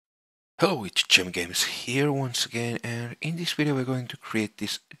Hello, it's Gem Games here once again, and in this video we're going to create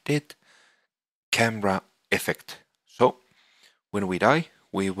this dead camera effect. So when we die,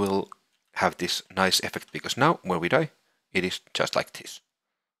 we will have this nice effect, because now when we die, it is just like this.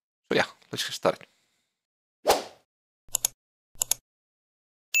 So yeah, let's get started.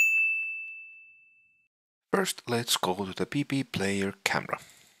 First, let's go to the PP player camera.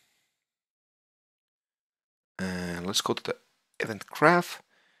 And let's go to the event graph.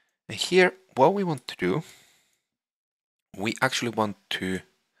 And here, what we want to do, we actually want to,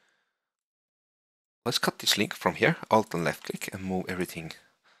 let's cut this link from here, Alt and left click, and move everything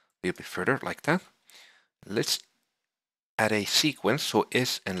a little bit further like that. Let's add a sequence, so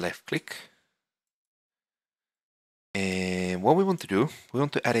S and left click. And what we want to do, we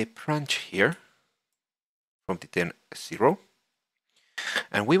want to add a branch here from the 10 0.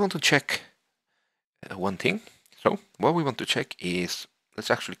 And we want to check one thing. So what we want to check is, let's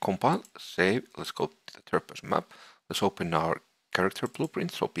actually compile, save, let's go to the third person map. Let's open our character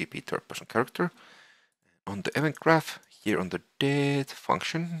blueprint, so pp third person character. On the event graph, here on the dead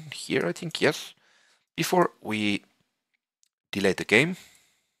function, here I think, yes. Before we delay the game,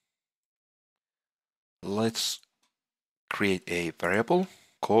 let's create a variable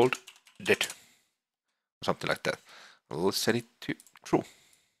called dead, something like that. Let's set it to true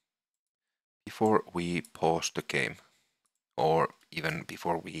before we pause the game, or even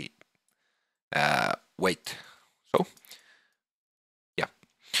before we wait. So yeah,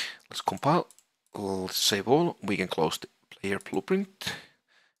 let's compile, let's save all, we can close the player blueprint.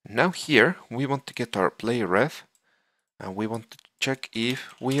 Now here we want to get our player ref, and we want to check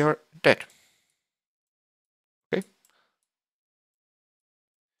if we are dead. Okay,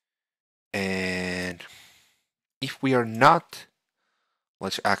 and if we are not,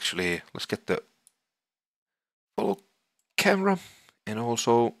 let's get the follow camera and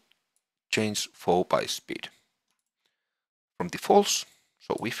also change flow by speed from the false.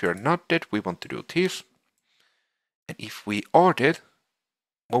 So if we are not dead, we want to do this. And if we are dead,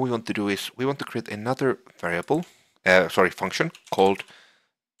 what we want to do is we want to create another variable, function called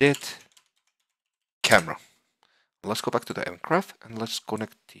dead camera. Let's go back to the event graph and let's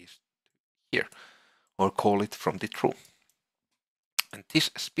connect these here, or call it from the true. And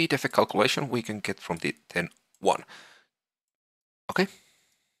this speed effect calculation we can get from the 10.1. Okay,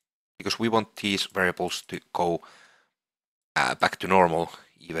 because we want these variables to go back to normal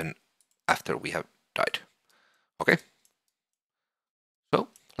even after we have died. Okay, so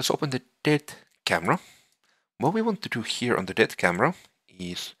let's open the dead camera. What we want to do here on the dead camera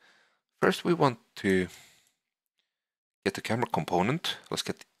is, first we want to get the camera component. Let's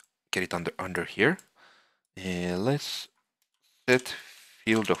get it under here. Let's set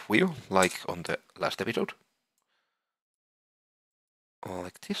field of view like on the last episode,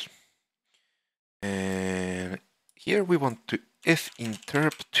 like this. And here we want to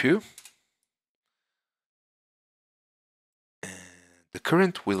f-interp to, the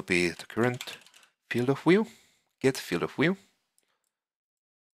current will be the current field of view, get field of view.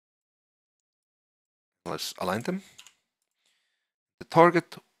 Let's align them. The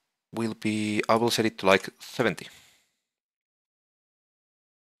target will be, I will set it to like 70.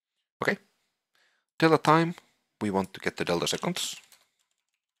 Okay. Delta time, we want to get the delta seconds.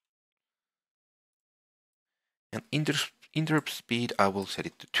 And interrupt speed, I will set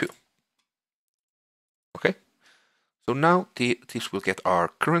it to 2. Okay. So now this will get our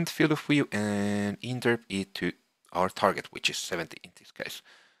current field of view and interrupt it to our target, which is 70 in this case.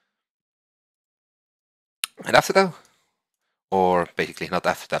 And after that, or basically not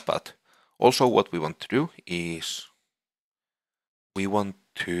after that, but also what we want to do is we want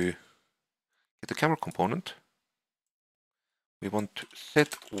to get the camera component. We want to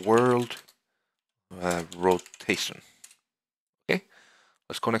set world rotation. Okay,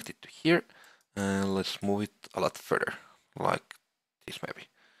 let's connect it to here and let's move it a lot further, like this maybe.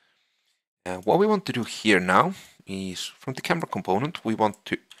 And what we want to do here now is, from the camera component, we want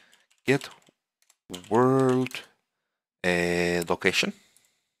to get world location.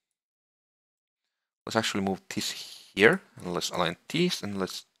 Let's actually move this here and let's align these and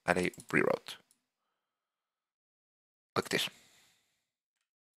let's add a reroute like this.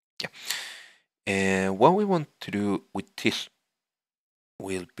 Yeah. And what we want to do with this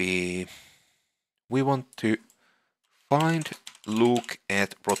will be, we want to look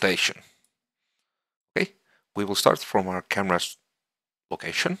at rotation. Okay, we will start from our camera's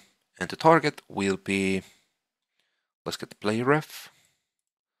location, and the target will be, let's get the player ref,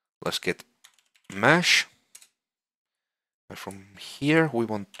 let's get mesh, and from here we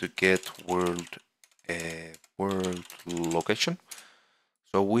want to get world location.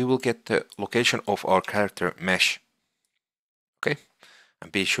 So we will get the location of our character mesh. Okay,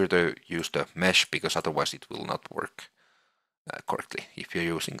 and be sure to use the mesh because otherwise it will not work correctly if you're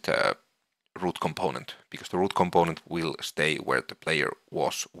using the root component, because the root component will stay where the player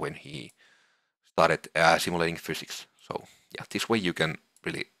was when he started simulating physics. So yeah, this way you can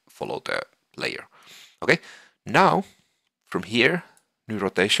really follow the player. Okay, now from here, new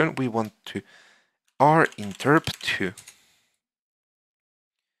rotation, we want to interp to,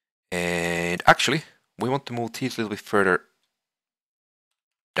 and actually we want to move these a little bit further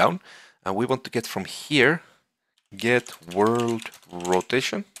down, and we want to get from here, get world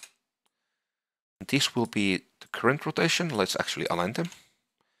rotation. This will be the current rotation. Let's actually align them.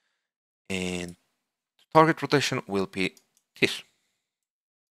 And the target rotation will be this.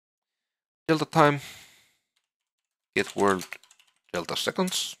 Delta time, get world delta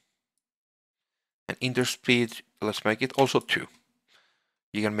seconds. And inter speed, let's make it also 2.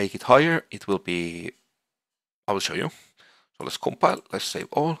 You can make it higher, it will be, I will show you. So let's compile, let's save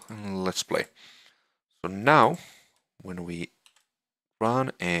all, and let's play. So now, when we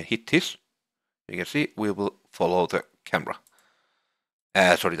run and hit this, you can see we will follow the camera.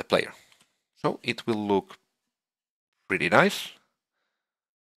 Sorry, the player. So it will look pretty nice.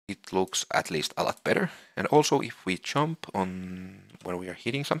 It looks at least a lot better. And also if we jump on when we are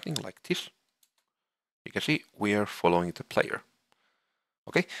hitting something like this, you can see we are following the player.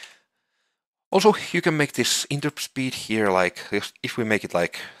 Okay. Also, you can make this interp speed here like this. If we make it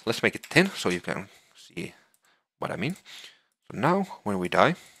like, let's make it 10 so you can see what I mean. So now when we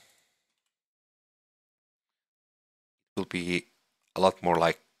die, it will be a lot more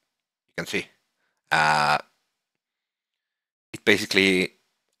like, you can see, it basically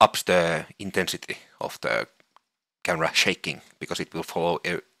ups the intensity of the camera shaking because it will follow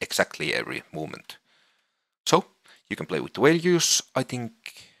exactly every movement. So you can play with the values. I think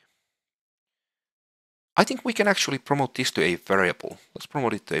we can actually promote this to a variable. Let's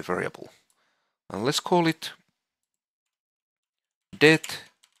promote it to a variable. And let's call it dead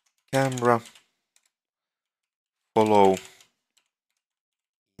camera follow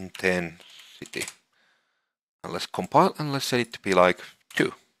intensity. And let's compile and let's set it to be like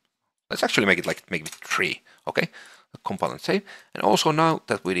 2. Let's actually make it like maybe 3. Okay, compile and save. And also now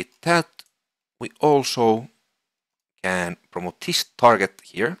that we did that, we also can promote this target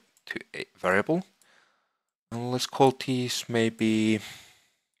here to a variable. And let's call this maybe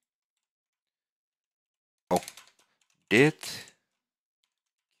dead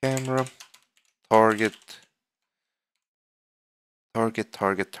camera target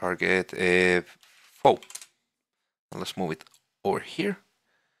foe. And let's move it over here.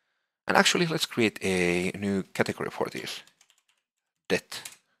 And actually, let's create a new category for this. Dead.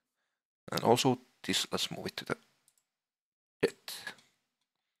 And also this, let's move it to the dead.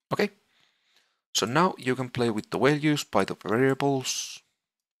 Okay. So now you can play with the values by the variables.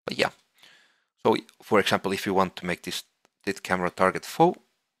 But yeah. So for example, if you want to make this dead camera target foe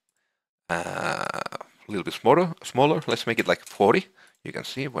a little bit smaller, let's make it like 40. You can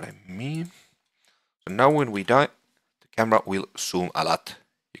see what I mean. So now when we die, the camera will zoom a lot.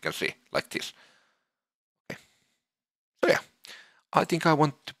 You can see like this. Okay. So yeah, I think I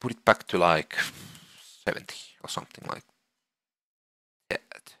want to put it back to like 70 or something like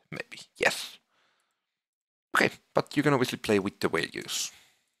that, maybe. Yes. Okay, but you can obviously play with the values.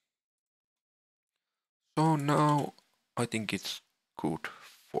 So now I think it's good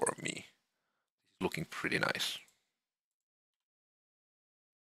for me. It's looking pretty nice.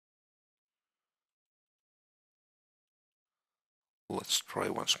 Let's try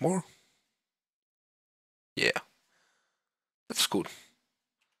once more. Yeah, that's good.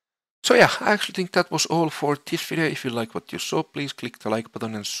 So yeah, I actually think that was all for this video. If you like what you saw, please click the like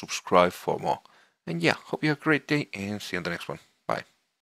button and subscribe for more. And yeah, hope you have a great day and see you on the next one.